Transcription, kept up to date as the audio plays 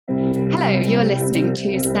Hello, you're listening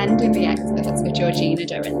to Sending the Experts with Georgina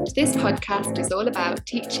Durrant. This podcast is all about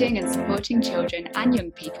teaching and supporting children and young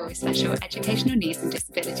people with special educational needs and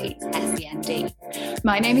disabilities, SEND.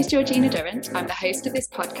 My name is Georgina Durrant. I'm the host of this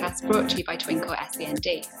podcast brought to you by Twinkle SEND.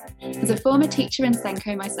 As a former teacher and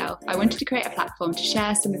SENCO myself, I wanted to create a platform to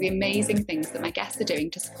share some of the amazing things that my guests are doing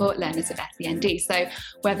to support learners of SEND. So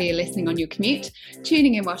whether you're listening on your commute,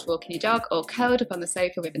 tuning in whilst walking your dog, or curled up on the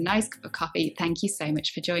sofa with a nice cup of coffee, thank you so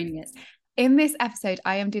much for joining us. In this episode,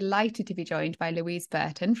 I am delighted to be joined by Louise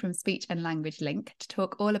Burton from Speech and Language Link to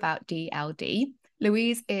talk all about DLD.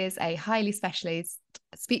 Louise is a highly specialised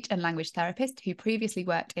speech and language therapist who previously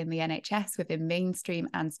worked in the NHS within mainstream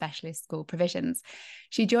and specialist school provisions.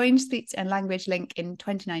 She joined Speech and Language Link in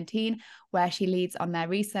 2019, where she leads on their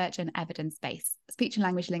research and evidence base. Speech and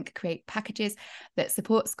Language Link create packages that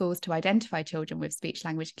support schools to identify children with speech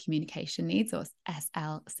language communication needs, or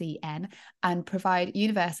SLCN, and provide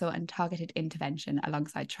universal and targeted intervention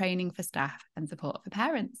alongside training for staff and support for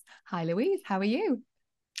parents. Hi, Louise. How are you?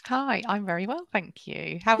 Hi, I'm very well, thank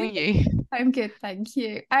you. How are you? I'm good, thank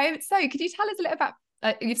you. So could you tell us a little about,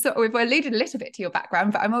 we've alluded a little bit to your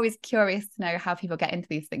background, but I'm always curious to know how people get into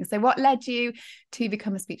these things. So what led you to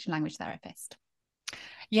become a speech and language therapist?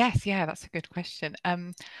 Yes, yeah, that's a good question.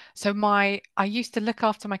 I used to look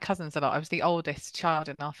after my cousins a lot. I was the oldest child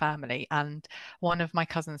in our family, and one of my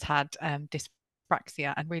cousins had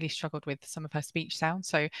dyspraxia and really struggled with some of her speech sounds.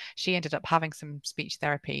 So she ended up having some speech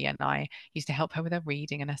therapy, and I used to help her with her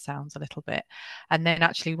reading and her sounds a little bit. And then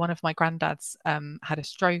actually, one of my granddads had a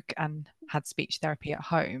stroke and had speech therapy at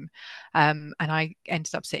home, and I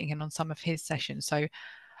ended up sitting in on some of his sessions. So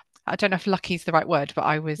I don't know if lucky is the right word, but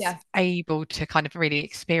I was Yeah. able to kind of really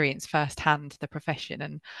experience firsthand the profession.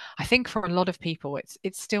 And I think for a lot of people,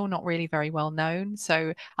 it's still not really very well known.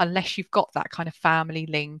 So unless you've got that kind of family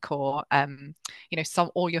link or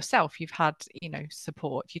some or yourself, you've had,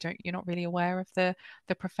 support, you're not really aware of the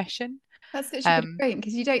profession. That's such a good Um, point,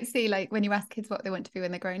 because you don't see, like, when you ask kids what they want to be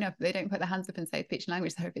when they're growing up, they don't put their hands up and say speech and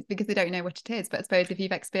language therapist because they don't know what it is. But I suppose if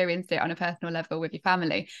you've experienced it on a personal level with your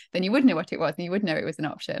family, then you would know what it was and you would know it was an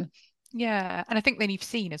option. Yeah, and I think then you've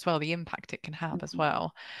seen as well the impact it can have as Mhm.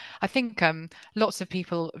 well. I think lots of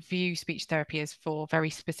people view speech therapy as for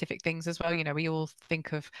very specific things as well. We all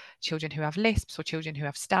think of children who have lisps or children who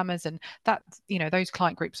have stammers, and that, those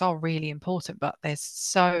client groups are really important, but there's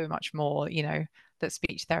so much more, that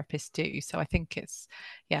speech therapists do. So I think it's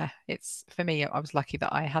for me, I was lucky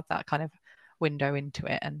that I had that kind of window into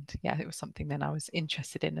it, and yeah, it was something then I was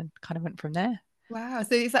interested in and kind of went from there. Wow. So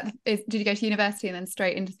did you go to university and then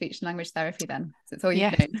straight into speech and language therapy then? So it's all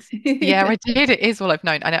you've Yes. known. Yeah, I did. It is all I've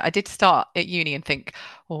known. I know I did start at uni and think,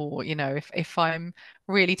 oh, if I'm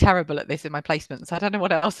really terrible at this in my placements, I don't know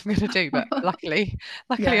what else I'm going to do. But luckily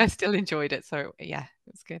Yeah. I still enjoyed it. So yeah,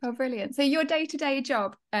 it was good. Oh, brilliant. So your day-to-day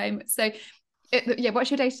job, what's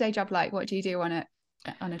your day-to-day job like? What do you do on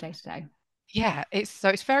a day-to-day? Yeah, it's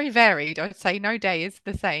very varied. I'd say no day is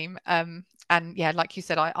the same. And yeah, like you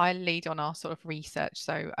said, I lead on our sort of research.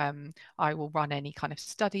 So I will run any kind of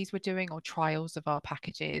studies we're doing or trials of our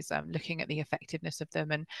packages, looking at the effectiveness of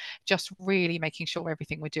them and just really making sure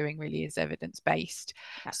everything we're doing really is evidence-based.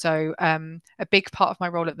 Yeah. So a big part of my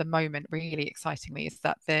role at the moment, really excitingly, is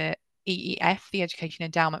that the EEF, the Education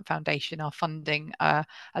Endowment Foundation, are funding a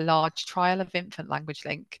large trial of Infant Language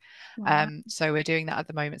Link. Wow. So we're doing that at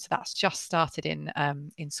the moment. So that's just started in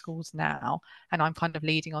schools now, and I'm kind of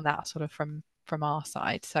leading on that sort of from our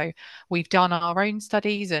side. So we've done our own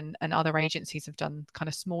studies, and other agencies have done kind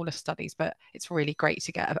of smaller studies, but it's really great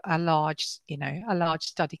to get a large, a large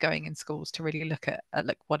study going in schools to really look at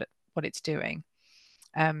what it's doing.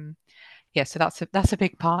 Yeah, so that's a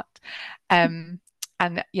big part. Um,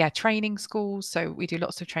 and yeah, training schools. So we do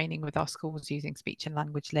lots of training with our schools using Speech and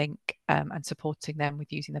Language Link, and supporting them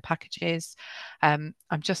with using the packages. I'm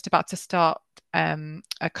just about to start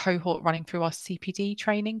a cohort running through our CPD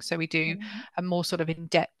training. So we do a more sort of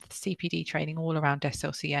in-depth CPD training all around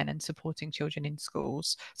SLCN and supporting children in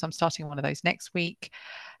schools. So I'm starting one of those next week.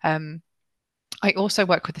 I also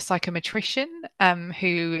work with a psychometrician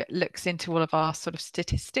who looks into all of our sort of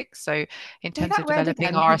statistics. So in Say terms that of word developing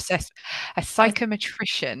again, our because assessment, a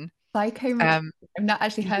psychometrician. psychometry. Um, I've not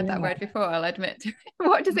actually heard that yeah. word before, I'll admit.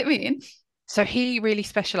 What does it mean? So he really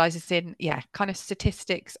specializes in, kind of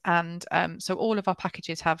statistics. And so all of our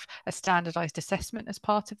packages have a standardized assessment as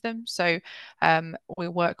part of them. So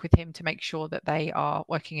we'll work with him to make sure that they are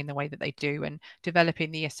working in the way that they do and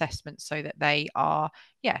developing the assessments so that they are,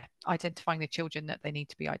 identifying the children that they need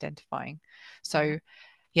to be identifying. So,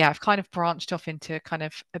 yeah, I've kind of branched off into kind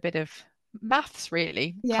of a bit of maths,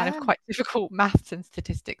 really, kind of Yeah. quite difficult maths and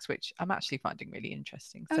statistics, which I'm actually finding really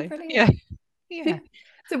interesting. Oh, So yeah, brilliant. yeah,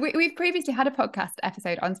 So we've previously had a podcast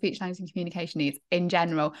episode on speech, language, and communication needs in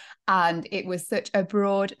general, and it was such a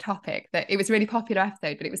broad topic that it was a really popular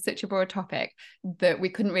episode, but it was such a broad topic that we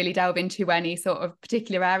couldn't really delve into any sort of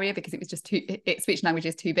particular area because it was just speech and language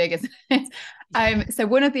is too big, isn't it? So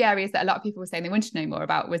one of the areas that a lot of people were saying they wanted to know more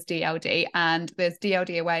about was DLD, and there's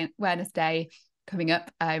DLD Awareness Day coming up,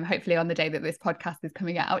 hopefully on the day that this podcast is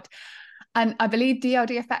coming out. And I believe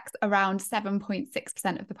DLD affects around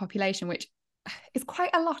 7.6% of the population, which is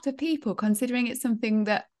quite a lot of people considering it's something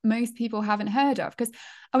that most people haven't heard of. Because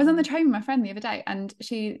I was on the train with my friend the other day and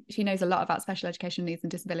she knows a lot about special education needs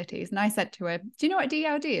and disabilities. And I said to her, do you know what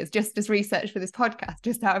DLD is? Just as research for this podcast,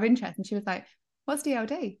 just out of interest. And she was like, what's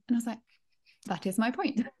DLD? And I was like, that is my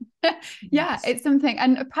point. Yeah, yes, it's something.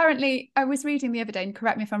 And apparently I was reading the other day, and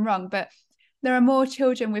correct me if I'm wrong, but there are more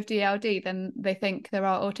children with DLD than they think there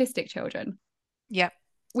are autistic children. yep,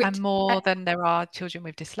 Which, and more than there are children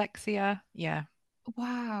with dyslexia. Yeah.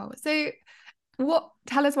 wow. So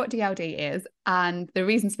tell us what DLD is and the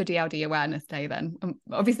reasons for DLD Awareness Day then.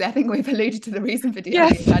 Obviously, I think we've alluded to the reason for DLD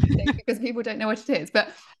Yes. Awareness Day because people don't know what it is. But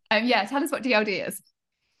yeah, tell us what DLD is.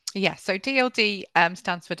 Yeah, so DLD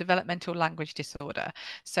stands for developmental language disorder.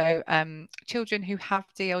 So children who have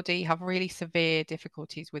DLD have really severe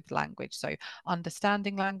difficulties with language. So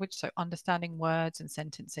understanding language, so understanding words and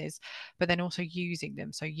sentences, but then also using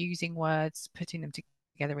them. So using words, putting them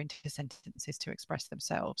together into sentences to express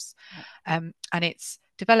themselves. Yep. And it's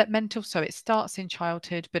developmental, so it starts in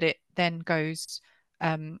childhood, but it then goes,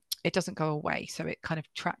 it doesn't go away. So it kind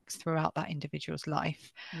of tracks throughout that individual's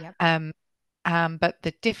life. Yep. But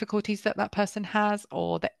the difficulties that that person has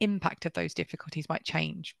or the impact of those difficulties might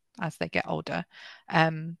change as they get older.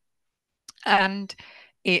 And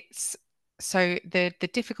it's so the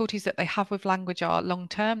difficulties that they have with language are long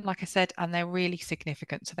term, like I said, and they're really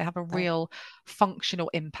significant. So they have a Right. real functional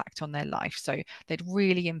impact on their life. So they'd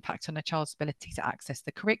really impact on a child's ability to access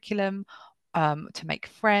the curriculum, to make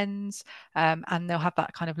friends, and they'll have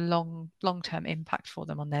that kind of long-term impact for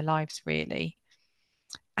them on their lives, really.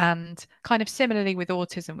 And kind of similarly with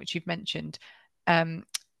autism, which you've mentioned,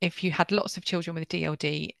 if you had lots of children with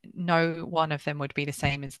DLD, no one of them would be the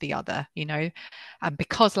same as the other, and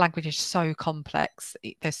because language is so complex,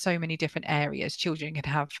 there's so many different areas. Children can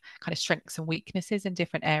have kind of strengths and weaknesses in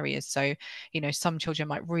different areas. So, some children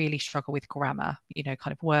might really struggle with grammar,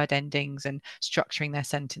 kind of word endings and structuring their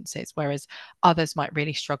sentences, whereas others might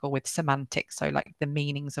really struggle with semantics, so like the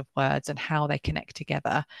meanings of words and how they connect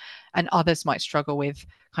together, and others might struggle with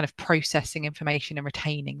kind of processing information and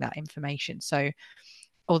retaining that information. So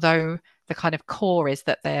although the kind of core is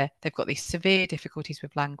that they've got these severe difficulties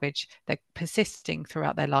with language, they're persisting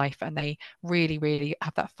throughout their life, and they really, really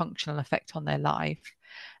have that functional effect on their life.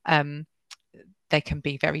 They can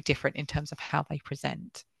be very different in terms of how they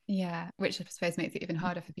present. Yeah, which I suppose makes it even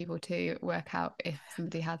harder for people to work out if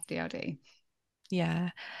somebody has DLD. Yeah.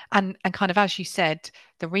 And kind of as you said,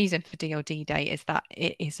 the reason for DLD Day is that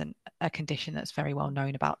it isn't a condition that's very well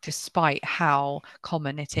known about, despite how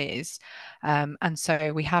common it is. And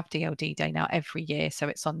so we have DLD Day now every year. So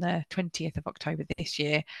it's on the 20th of October this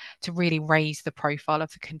year to really raise the profile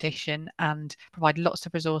of the condition and provide lots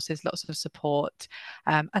of resources, lots of support,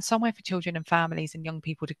 and somewhere for children and families and young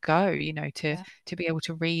people to go, to be able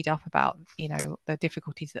to read up about, the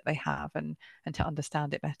difficulties that they have and to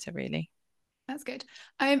understand it better, really. That's good.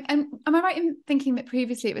 And am I right in thinking that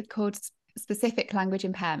previously it was called specific language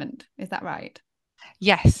impairment? Is that right?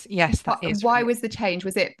 Yes, that is Why right. was the change?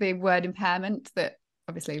 Was it the word impairment that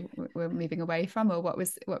obviously we're moving away from, or what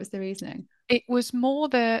was the reasoning? It was more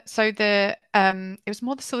the sort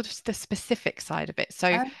of the specific side of it. So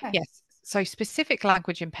Okay. yes, so specific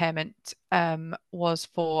language impairment was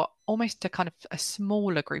for almost a kind of a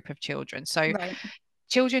smaller group of children. So Right.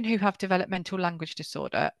 children who have developmental language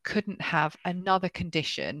disorder couldn't have another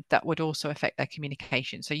condition that would also affect their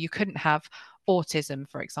communication. So you couldn't have autism,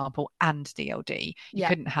 for example, and DLD. You Yeah.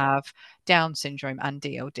 couldn't have Down syndrome and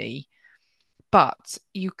DLD. But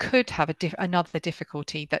you could have another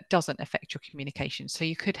difficulty that doesn't affect your communication. So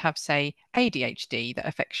you could have, say, ADHD that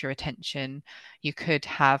affects your attention. You could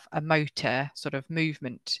have a motor sort of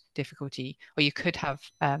movement difficulty, or you could have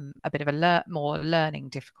a bit of a more learning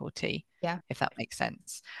difficulty, Yeah. if that makes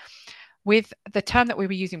sense. With the term that we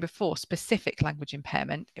were using before, specific language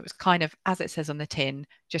impairment, it was kind of, as it says on the tin,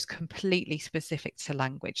 just completely specific to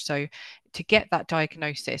language. So to get that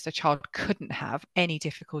diagnosis, a child couldn't have any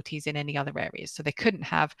difficulties in any other areas. So they couldn't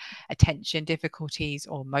have attention difficulties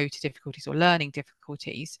or motor difficulties or learning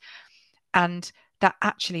difficulties. And that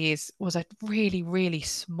actually was a really, really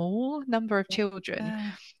small number of children.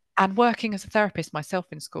 Yeah. And working as a therapist myself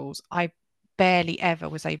in schools, I barely ever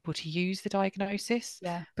was able to use the diagnosis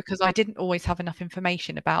Yeah. because I didn't always have enough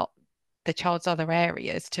information about the child's other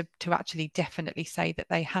areas to actually definitely say that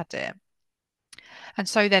they had it. And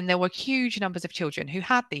so then there were huge numbers of children who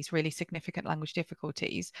had these really significant language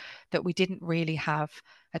difficulties that we didn't really have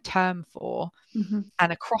a term for. Mm-hmm.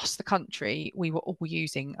 And across the country, we were all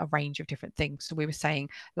using a range of different things. So we were saying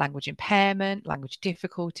language impairment, language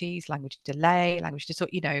difficulties, language delay, language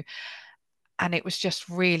disorder, and it was just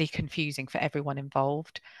really confusing for everyone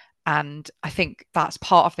involved. And I think that's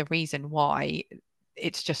part of the reason why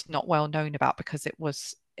it's just not well known about, because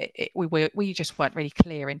we just weren't really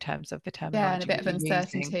clear in terms of the Yeah, and a terminology bit we of were using.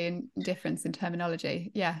 uncertainty and difference in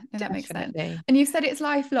terminology. Yeah, no, that makes sense. Definitely. And you said it's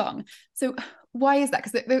lifelong. So why is that?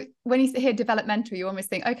 Because when you hear developmental, you almost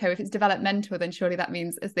think, okay, if it's developmental, then surely that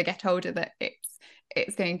means as they get older that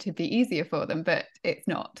it's going to be easier for them, but it's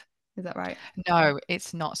not. Is that right? No,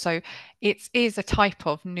 it's not. So it is a type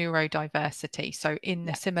of neurodiversity. So in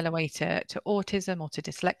a Yeah. similar way to autism or to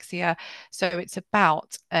dyslexia. So it's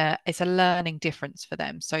a learning difference for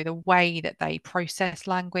them. So the way that they process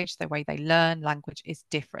language, the way they learn language is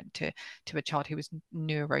different to a child who is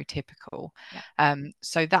neurotypical. Yeah.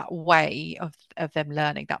 So that way of them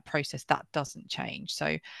learning, that process, that doesn't change.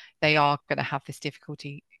 So they are going to have this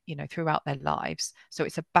difficulty throughout their lives. So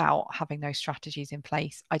it's about having those strategies in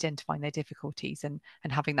place, identifying their difficulties and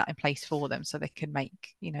having that in place for them so they can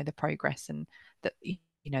make the progress and that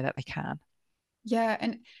that they can. Yeah,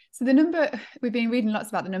 and so the number, we've been reading lots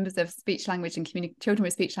about the numbers of speech language and children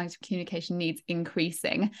with speech language communication needs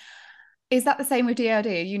increasing. Is that the same with DLD?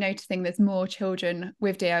 Are you noticing there's more children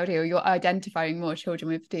with DLD, or you're identifying more children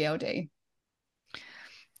with DLD?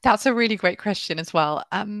 That's a really great question as well.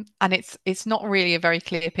 And it's not really a very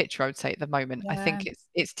clear picture, I would say, at the moment. I Yeah. think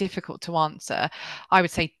it's difficult to answer. I would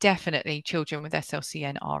say definitely children with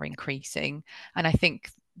SLCN are increasing. And I think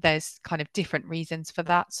there's kind of different reasons for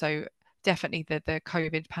that. So definitely the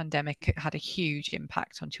COVID pandemic had a huge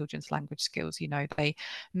impact on children's language skills. They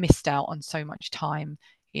missed out on so much time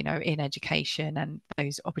in education and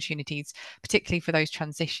those opportunities, particularly for those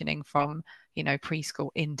transitioning from preschool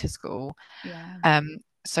into school. Yeah.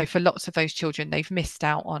 So for lots of those children, they've missed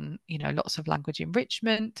out on, lots of language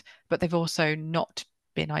enrichment, but they've also not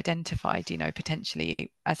been identified,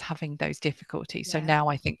 potentially as having those difficulties. So Yeah. now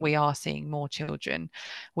I think we are seeing more children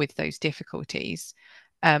with those difficulties.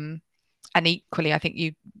 And equally, I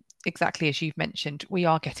think exactly as you've mentioned, we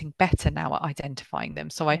are getting better now at identifying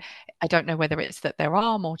them. So I don't know whether it's that there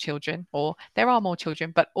are more children or there are more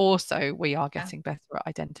children, but also we are getting better at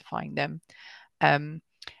identifying them.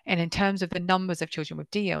 And in terms of the numbers of children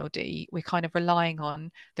with DLD, we're kind of relying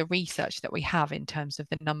on the research that we have in terms of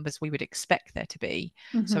the numbers we would expect there to be.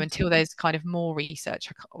 Mm-hmm. So until there's kind of more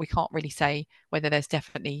research, we can't really say whether there's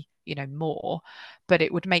definitely, more, but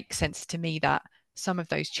it would make sense to me that some of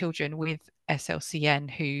those children with SLCN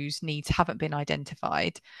whose needs haven't been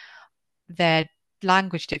identified, their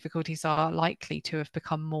language difficulties are likely to have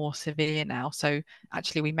become more severe now. So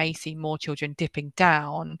actually we may see more children dipping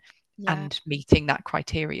down and meeting that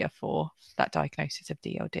criteria for that diagnosis of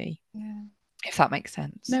DLD, if that makes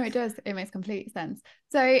sense. No, it does. It makes complete sense.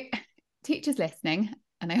 So teachers listening,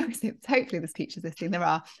 and I always think hopefully there's teachers listening, there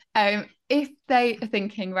are, if they are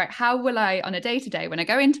thinking, right, how will I, on a day-to-day, when I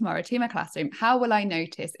go in tomorrow to my classroom, how will I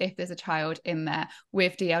notice if there's a child in there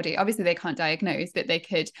with DLD? Obviously they can't diagnose, but they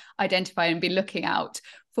could identify and be looking out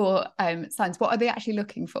for signs. What are they actually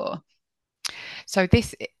looking for? So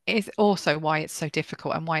this is also why it's so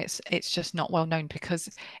difficult and why it's just not well known, because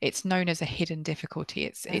it's known as a hidden difficulty.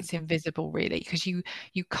 It's invisible really, because you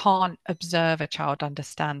can't observe a child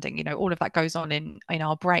understanding. All of that goes on in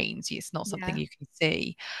our brains. It's not something you can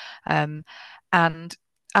see. And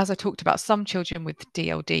as I talked about, some children with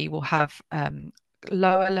DLD will have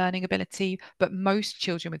lower learning ability, but most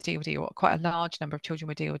children with DLD, or quite a large number of children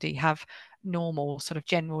with DLD, have normal sort of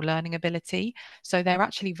general learning ability. So they're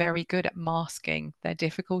actually very good at masking their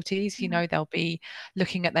difficulties. They'll be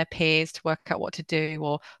looking at their peers to work out what to do,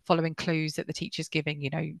 or following clues that the teacher's giving,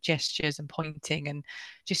 gestures and pointing, and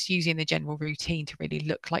just using the general routine to really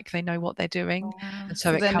look like they know what they're doing. And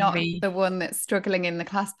so it they're can not be the one that's struggling in the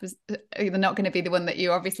class. They're not going to be the one that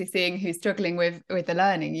you're obviously seeing who's struggling with the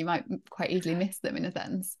learning. You might quite easily miss them in a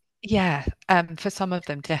sense. Yeah, for some of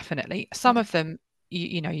them, definitely. Some of them,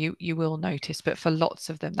 you will notice, but for lots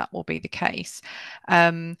of them, that will be the case.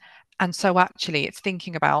 And so actually, it's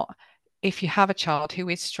thinking about if you have a child who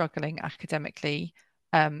is struggling academically,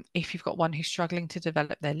 if you've got one who's struggling to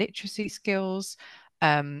develop their literacy skills,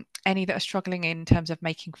 any that are struggling in terms of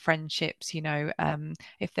making friendships,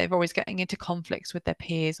 if they're always getting into conflicts with their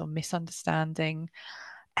peers or misunderstanding,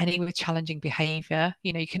 any with challenging behavior.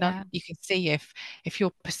 You can see if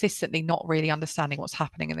you're persistently not really understanding what's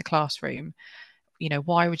happening in the classroom,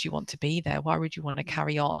 why would you want to be there? Why would you want to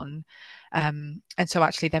carry on? And so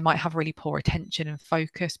actually they might have really poor attention and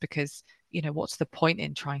focus, because what's the point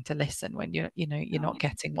in trying to listen when you're not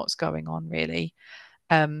getting what's going on, really.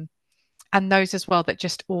 And those as well that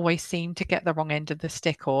just always seem to get the wrong end of the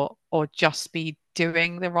stick, or just be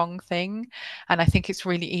doing the wrong thing. And I think it's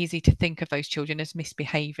really easy to think of those children as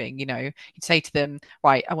misbehaving. You'd say to them,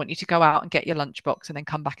 right, I want you to go out and get your lunchbox and then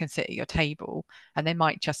come back and sit at your table. And they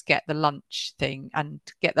might just get the lunch thing and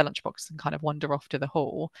get the lunchbox and kind of wander off to the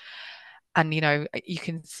hall. And you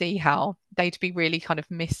can see how they'd be really kind of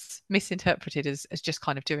misinterpreted as just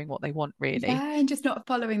kind of doing what they want, really. Yeah, and just not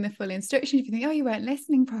following the full instructions. If you think, oh, you weren't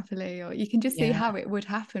listening properly, or you can just see how it would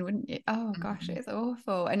happen, wouldn't you? Oh gosh, it's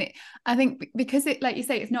awful. And I think because it, like you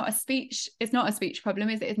say, it's not a speech problem,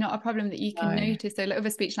 is it? It's not a problem that you can notice. So like other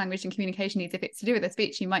speech, language and communication needs, if it's to do with a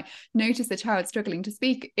speech, you might notice a child struggling to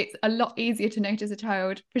speak. It's a lot easier to notice a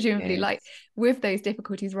child presumably like with those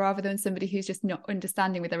difficulties, rather than somebody who's just not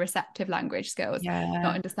understanding with a receptive language skills,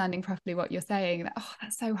 not understanding properly what you're saying. Oh,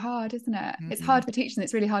 that's so hard, isn't it? It's hard for teachers, and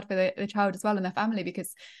it's really hard for the child as well and their family,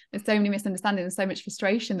 because there's so many misunderstandings and so much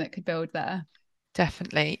frustration that could build there.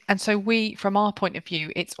 Definitely. And so we, from our point of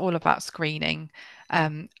view, it's all about screening.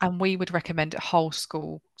 And we would recommend a whole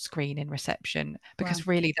school screen in reception, because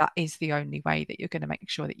really that is the only way that you're going to make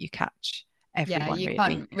sure that you catch everyone. You really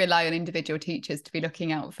can't rely on individual teachers to be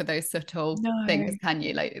looking out for those subtle things, can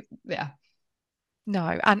you?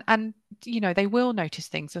 No, and they will notice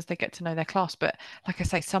things as they get to know their class. But like I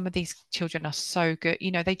say, some of these children are so good.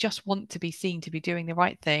 They just want to be seen to be doing the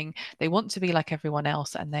right thing. They want to be like everyone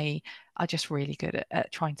else, and they are just really good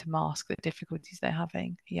at trying to mask the difficulties they're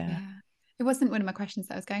having. Yeah. It wasn't one of my questions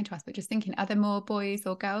that I was going to ask, but just thinking, are there more boys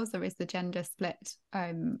or girls, or is the gender split?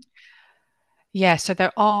 Yeah, so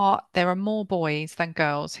there are more boys than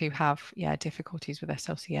girls who have difficulties with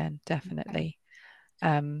SLCN, definitely.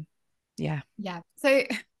 Yeah. So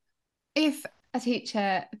if a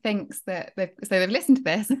teacher thinks that they've listened to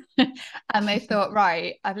this and they thought,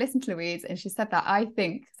 right, I've listened to Louise and she said that I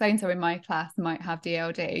think so-and-so in my class might have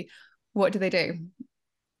DLD, what do they do?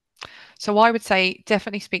 So I would say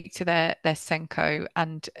definitely speak to their Senko,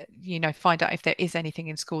 and find out if there is anything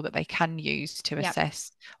in school that they can use to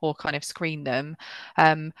assess or kind of screen them.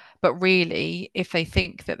 But really, if they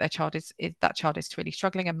think that their child is really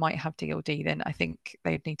struggling and might have DLD, then I think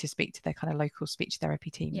they need to speak to their kind of local speech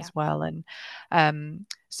therapy team as well. And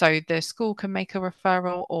so the school can make a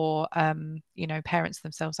referral, or parents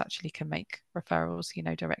themselves actually can make referrals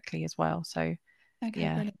directly as well. So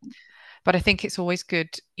brilliant. But I think it's always good,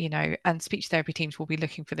 and speech therapy teams will be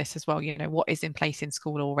looking for this as well. What is in place in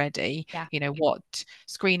school already, what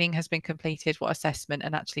screening has been completed, what assessment,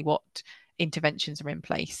 and actually what interventions are in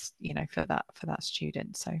place, for that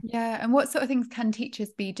student. So and what sort of things can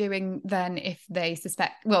teachers be doing then if they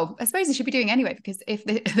suspect, well, I suppose they should be doing anyway, because if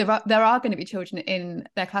there are going to be children in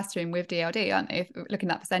their classroom with DLD, aren't they? If looking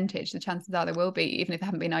at that percentage, the chances are there will be, even if they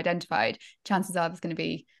haven't been identified, chances are there's going to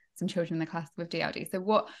be some children in the class with DLD. So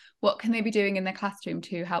what can they be doing in their classroom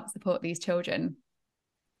to help support these children?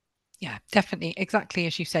 Yeah, definitely. Exactly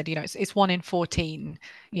as you said, it's 1 in 14,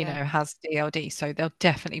 has DLD. So there'll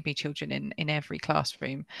definitely be children in every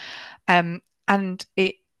classroom. And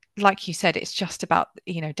it, like you said, it's just about,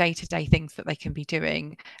 day-to-day things that they can be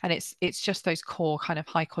doing. And it's just those core kind of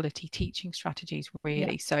high quality teaching strategies,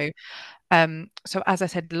 really. So as I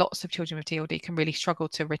said, lots of children with DLD can really struggle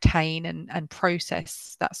to retain and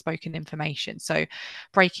process that spoken information. So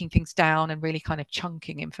breaking things down and really kind of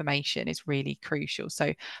chunking information is really crucial.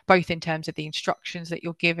 So both in terms of the instructions that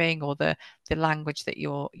you're giving, or the language that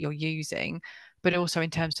you're using, but also in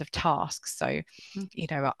terms of tasks. So,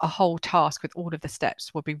 a whole task with all of the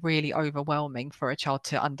steps will be really overwhelming for a child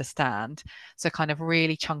to understand. So kind of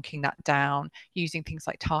really chunking that down, using things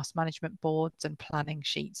like task management boards and planning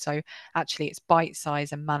sheets. So actually it's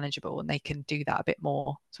bite-sized and manageable, and they can do that a bit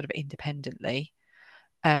more sort of independently.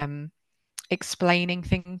 Explaining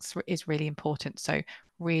things is really important. So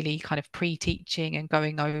really kind of pre-teaching and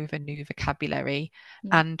going over new vocabulary.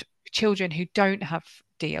 And children who don't have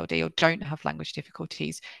DLD or don't have language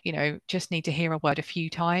difficulties, just need to hear a word a few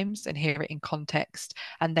times and hear it in context,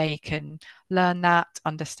 and they can learn that,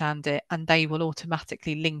 understand it, and they will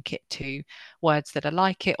automatically link it to words that are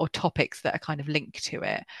like it or topics that are kind of linked to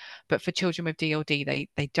it. But for children with DLD,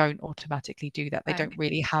 they don't automatically do that. They don't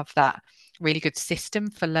really have that really good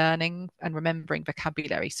system for learning and remembering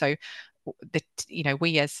vocabulary. So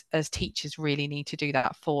we as teachers really need to do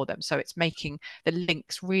that for them. So it's making the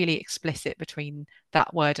links really explicit between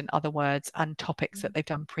that word and other words and topics that they've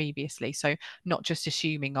done previously. So not just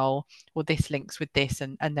assuming, oh, well, this links with this,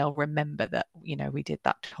 and they'll remember that, we did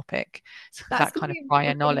that topic. So That's that going to kind of be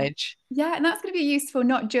prior knowledge. Yeah, and that's going to be useful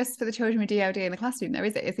not just for the children with DLD in the classroom, though,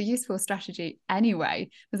 is it? It's a useful strategy anyway.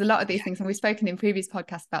 There's a lot of these things, and we've spoken in previous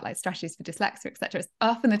podcasts about like strategies for dyslexia, etc. It's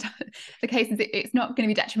often the case is it's not going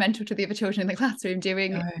to be detrimental to the other children in the classroom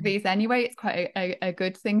doing these anyway. It's quite a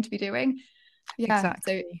good thing to be doing. Yeah.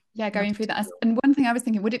 Exactly. So yeah, going through that. And one thing I was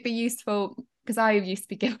thinking, would it be useful, because I used to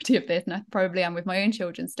be guilty of this, and I probably am with my own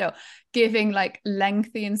children still, giving like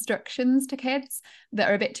lengthy instructions to kids that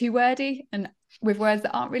are a bit too wordy and with words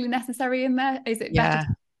that aren't really necessary in there? Is it better to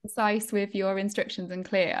be precise with your instructions and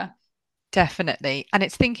clear? Definitely. And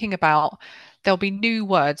it's thinking about, there'll be new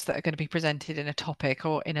words that are going to be presented in a topic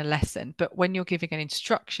or in a lesson, but when you're giving an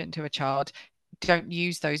instruction to a child, don't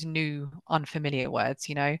use those new unfamiliar words,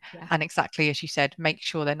 and exactly as you said, make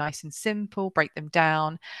sure they're nice and simple, break them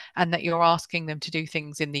down, and that you're asking them to do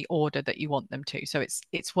things in the order that you want them to. So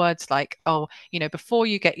it's words like, oh, before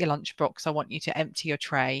you get your lunchbox, I want you to empty your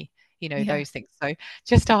tray, those things. So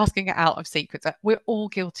just asking it out of sequence. We're all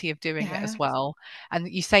guilty of doing it as well. And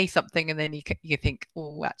you say something and then you think,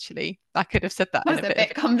 oh, actually, I could have said that in a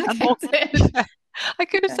bit complicated. I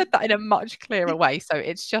could have said that in a much clearer way. So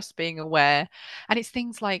it's just being aware. And it's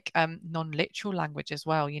things like non-literal language as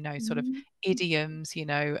well, sort of idioms,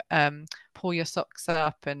 pull your socks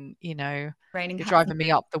up, and, Raining you're driving me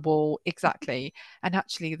up the wall. Exactly. And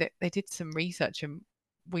actually they did some research, and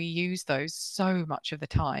we use those so much of the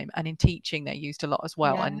time, and in teaching they're used a lot as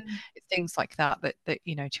well. And it's things like that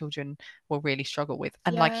children will really struggle with.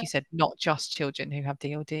 And like you said, not just children who have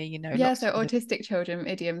DLD, so autistic children,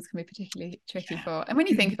 idioms can be particularly tricky for. And when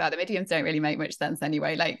you think about them, idioms don't really make much sense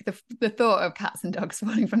anyway. Like the thought of cats and dogs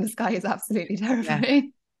falling from the sky is absolutely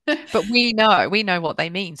terrifying. But we know what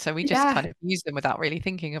they mean, so we just kind of use them without really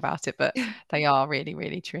thinking about it, but they are really,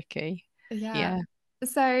 really tricky.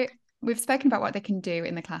 So we've spoken about what they can do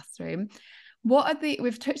in the classroom.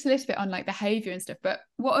 We've touched a little bit on like behavior and stuff, but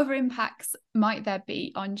what other impacts might there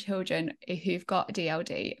be on children who've got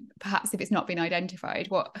DLD, perhaps if it's not been identified?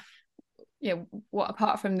 What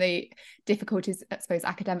apart from the difficulties, I suppose,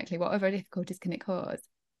 academically, what other difficulties can it cause?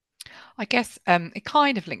 I guess it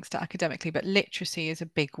kind of links to academically, but literacy is a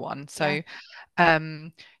big one. So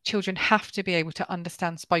children have to be able to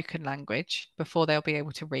understand spoken language before they'll be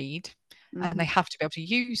able to read. And they have to be able to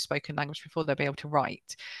use spoken language before they'll be able to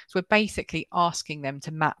write. So we're basically asking them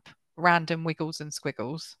to map random wiggles and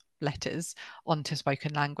squiggles letters onto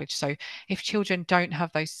spoken language. So if children don't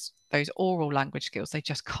have those oral language skills, they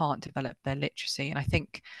just can't develop their literacy. And I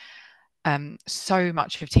think so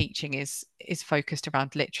much of teaching is focused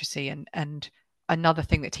around literacy, and another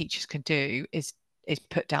thing that teachers can do is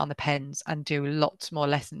put down the pens and do lots more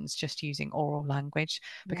lessons just using oral language,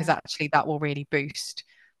 because actually that will really boost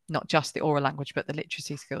not just the oral language but the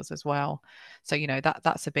literacy skills as well. So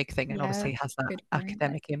that's a big thing, and obviously has that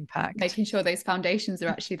academic impact. Making sure those foundations are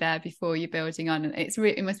actually there before you're building on. And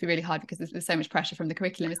it must be really hard because there's so much pressure from the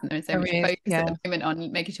curriculum, isn't there, and so much focus at the moment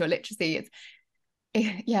on making sure literacy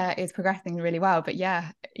is progressing really well. But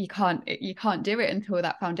you can't do it until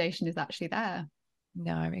that foundation is actually there.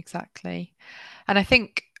 No, exactly. And I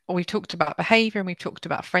think we've talked about behavior and we've talked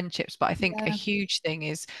about friendships, but I think a huge thing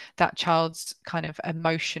is that child's kind of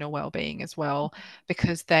emotional well-being as well,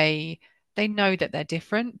 because they know that they're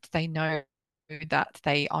different. They know that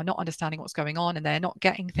they are not understanding what's going on, and they're not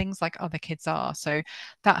getting things like other kids are. So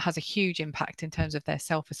that has a huge impact in terms of their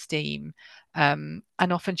self-esteem. And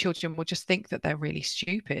often children will just think that they're really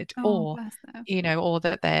stupid, or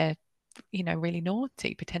that they're really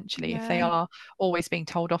naughty potentially, if they are always being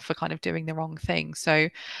told off for kind of doing the wrong thing. So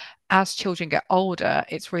as children get older,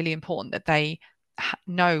 it's really important that they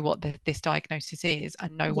know what this diagnosis is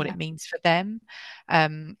and know what it means for them.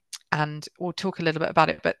 And we'll talk a little bit about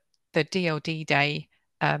it, but the DLD Day,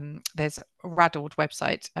 there's a Raddled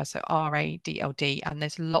website, so RADLD, and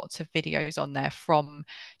there's lots of videos on there from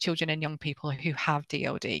children and young people who have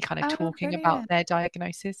DLD, kind of talking about their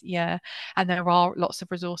diagnosis. And there are lots of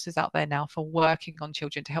resources out there now for working on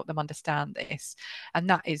children to help them understand this, and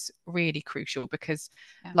that is really crucial because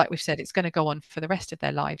like we've said, it's going to go on for the rest of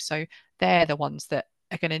their lives. So they're the ones that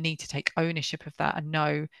are going to need to take ownership of that and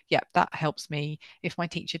know, that helps me. If my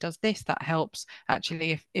teacher does this, that helps.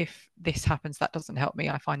 Actually, if this happens, that doesn't help me.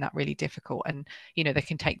 I find that really difficult. And, they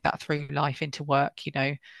can take that through life into work,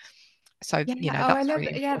 So, Yeah, oh, I that's love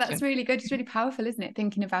really it. Yeah, that's important. really good. It's really powerful, isn't it?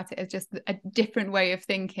 Thinking about it as just a different way of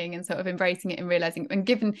thinking and sort of embracing it and realizing, and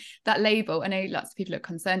given that label, I know lots of people are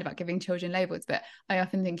concerned about giving children labels, but I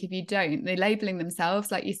often think if you don't, they're labeling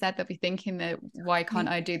themselves. Like you said, they'll be thinking that, why can't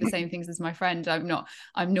I do the same things as my friend?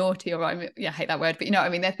 I'm naughty, or I hate that word, but you know what I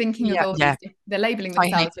mean? They're thinking of Yeah, all yeah, they're labeling I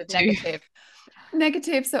hate themselves it with too.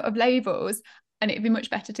 negative sort of labels, and it'd be much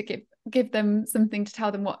better to give them something to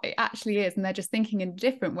tell them what it actually is, and they're just thinking in a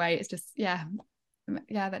different way. It's just, yeah,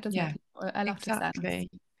 that does Yeah, make a lot of sense. exactly.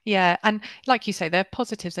 Yeah, and like you say, there are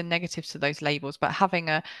positives and negatives to those labels, but having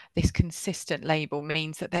this consistent label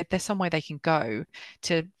means that there's somewhere they can go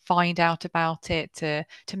to find out about it, to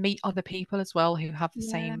meet other people as well who have the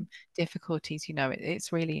Yeah, same difficulties.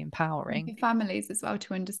 It's really empowering. for families as well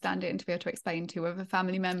to understand it and to be able to explain to other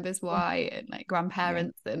family members Yeah, why, and like yeah,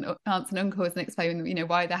 grandparents and aunts and uncles, and explain,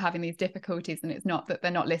 why they're having these difficulties. And it's not that they're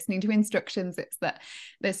not listening to instructions, it's that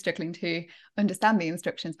they're struggling to understand the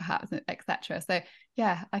instructions perhaps, etc. So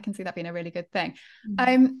yeah, I can see that being a really good thing.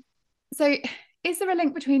 mm. So is there a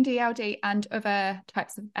link between DLD and other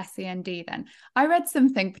types of SEND then? I read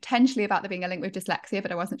something potentially about there being a link with dyslexia,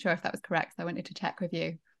 but I wasn't sure if that was correct, so I wanted to check with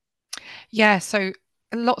you. Yeah, so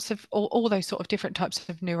lots of all those sort of different types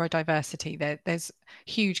of neurodiversity. There's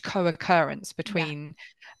huge co-occurrence Yeah. between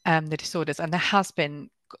the disorders, and there has been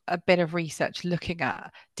a bit of research looking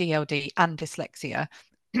at DLD and dyslexia.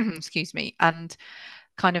 Excuse me. And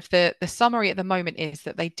kind of the summary at the moment is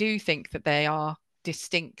that they do think that they are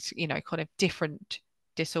distinct, kind of different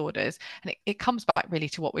disorders. And it comes back really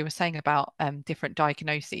to what we were saying about different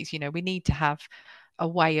diagnoses. We need to have a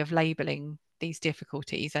way of labeling these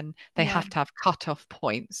difficulties, and they Yeah. have to have cut-off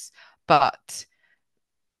points, but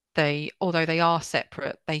although they are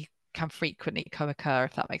separate, they can frequently co-occur,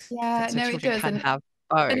 if that makes Yeah, sense. So no, it children does. can have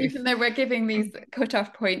And even both. though we're giving these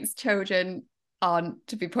cut-off points, children aren't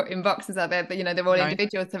to be put in boxes out there, but they're all No.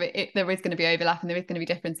 individuals. So there is going to be overlap and there is going to be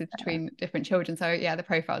differences between different children. So yeah, the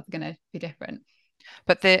profiles are going to be different.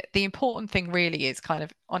 But the important thing really is kind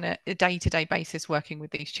of on a day-to-day basis working with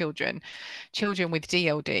these children. Children with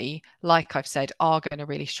DLD, like I've said, are going to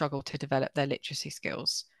really struggle to develop their literacy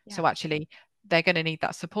skills. Yeah. So actually, they're going to need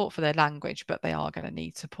that support for their language, but they are going to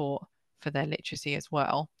need support for their literacy as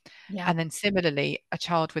well. Yeah. And then similarly, a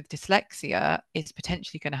child with dyslexia is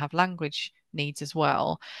potentially going to have language needs as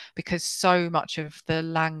well, because so much of the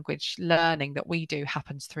language learning that we do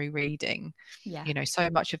happens through reading. Yeah. So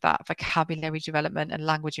much of that vocabulary development and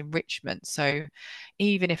language enrichment. So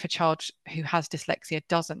even if a child who has dyslexia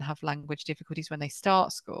doesn't have language difficulties when they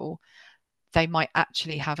start school, they might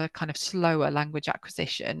actually have a kind of slower language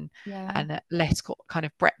acquisition Yeah. and less kind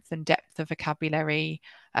of breadth and depth of vocabulary.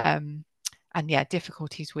 And yeah,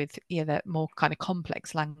 difficulties with the more kind of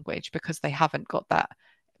complex language because they haven't got that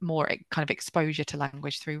more kind of exposure to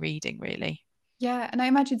language through reading, really. Yeah, and I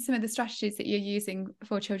imagine some of the strategies that you're using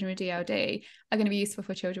for children with DLD are going to be useful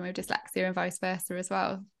for children with dyslexia and vice versa as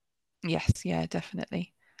well. Yes, yeah,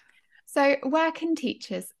 definitely. So, where can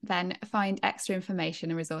teachers then find extra information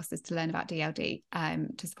and resources to learn about DLD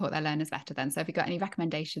to support their learners better then? So, have you got any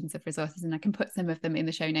recommendations of resources? And I can put some of them in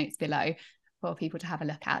the show notes below for people to have a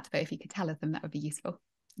look at, but if you could tell us them, that would be useful.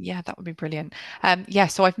 Yeah, that would be brilliant. Yeah,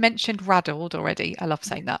 so I've mentioned Raddled already. I love Yeah.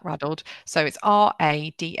 saying that, Raddled. So it's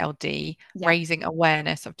RADLD, Yeah, Raising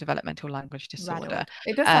Awareness of Developmental Language Disorder.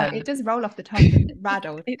 rattled. It Um, does roll off the tongue, doesn't it?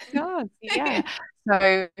 Rattled. it does, yeah.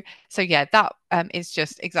 So yeah, that is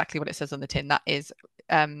just exactly what it says on the tin. That is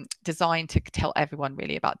designed to tell everyone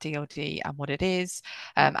really about DLD and what it is,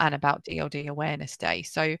 Yeah. and about DLD Awareness Day.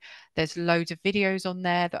 So there's loads of videos on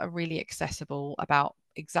there that are really accessible about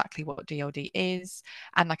exactly what DLD is.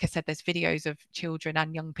 And like I said, there's videos of children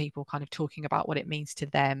and young people kind of talking about what it means to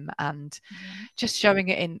them and Yeah. just showing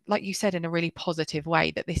it in, like you said, in a really positive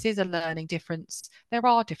way, that this is a learning difference. There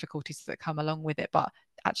are difficulties that come along with it, but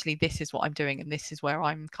actually this is what I'm doing and this is where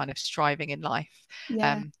I'm kind of striving in life,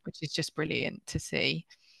 Yeah. which is just brilliant to see.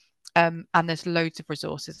 And there's loads of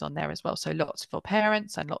resources on there as well. So lots for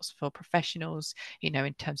parents and lots for professionals,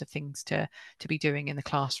 in terms of things to be doing in the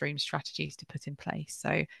classroom, strategies to put in place.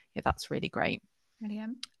 So yeah, that's really great.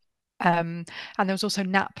 Brilliant. And there was also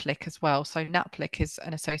NAPLIC as well. So NAPLIC is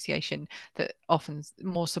an association that often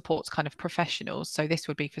more supports kind of professionals. So this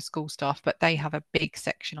would be for school staff, but they have a big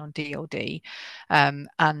section on DLD. And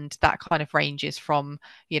that kind of ranges from,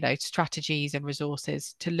 strategies and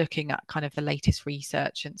resources to looking at kind of the latest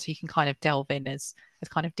research. And so you can kind of delve in as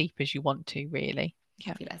kind of deep as you want to, really.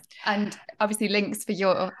 Fabulous. And obviously links for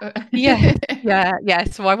your yeah.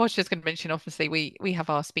 So I was just going to mention, obviously we have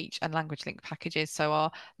our speech and language link packages. So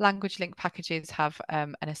our language link packages have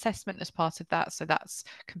an assessment as part of that, so that's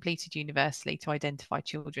completed universally to identify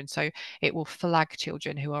children. So it will flag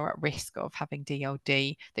children who are at risk of having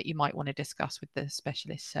DLD that you might want to discuss with the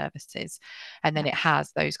specialist services. And then it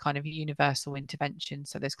has those kind of universal interventions,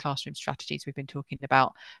 so there's classroom strategies we've been talking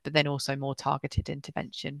about, but then also more targeted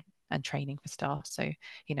intervention and training for staff. So,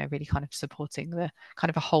 really kind of supporting the kind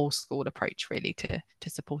of a whole school approach really to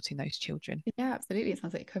supporting those children. Yeah, absolutely. It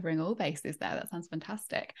sounds like covering all bases there. That sounds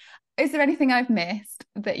fantastic. Is there anything I've missed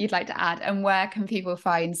that you'd like to add? And where can people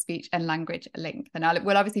find Speech and Language Link? And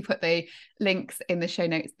we'll obviously put the links in the show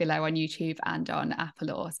notes below on YouTube and on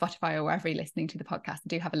Apple or Spotify or wherever you're listening to the podcast.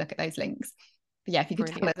 Do have a look at those links. But yeah, if you could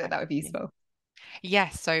tell us that would be useful.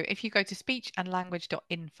 Yes, so if you go to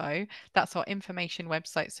speechandlanguage.info, that's our information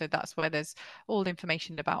website. So that's where there's all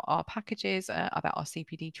information about our packages, about our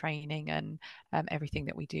CPD training and everything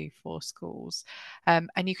that we do for schools. And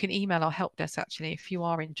you can email our help desk actually if you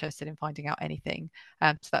are interested in finding out anything.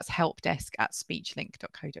 So that's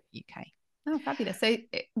helpdesk@speechlink.co.uk. Oh, fabulous. So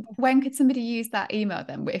when could somebody use that email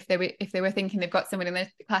then? If they were thinking they've got someone in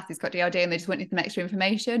their class who's got DLD and they just wanted some extra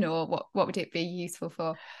information, or what would it be useful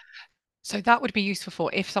for? So that would be useful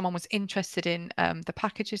for if someone was interested in the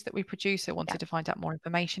packages that we produce, or wanted to find out more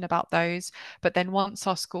information about those. But then once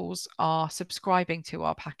our schools are subscribing to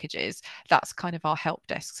our packages, that's kind of our help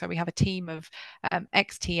desk. So we have a team of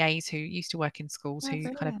ex-TAs who used to work in schools who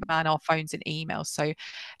kind of man our phones and emails. So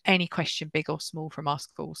any question, big or small, from our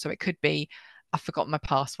school. So it could be, I've forgotten my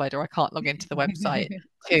password, or I can't log into the website,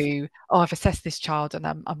 to, I've assessed this child and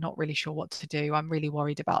I'm not really sure what to do. I'm really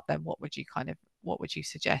worried about them. What would you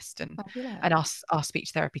suggest? And our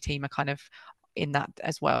speech therapy team are kind of in that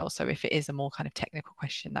as well. So if it is a more kind of technical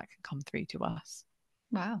question, that can come through to us.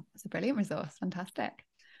 Wow, that's a brilliant resource. Fantastic.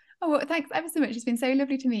 Oh, well, thanks ever so much. It's been so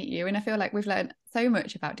lovely to meet you. And I feel like we've learned so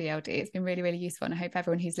much about DLD. It's been really, really useful. And I hope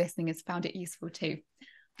everyone who's listening has found it useful too.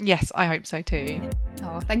 Yes, I hope so too.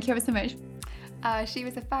 Oh, thank you ever so much. She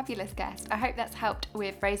was a fabulous guest. I hope that's helped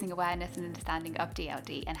with raising awareness and understanding of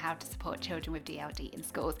DLD and how to support children with DLD in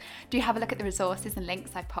schools. Do have a look at the resources and links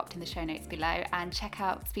I've popped in the show notes below, and check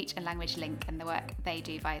out Speech and Language Link and the work they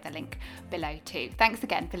do via the link below too. Thanks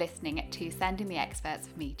again for listening to Sending the Experts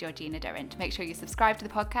with me, Georgina Durrant. Make sure you subscribe to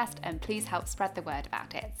the podcast and please help spread the word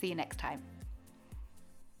about it. See you next time.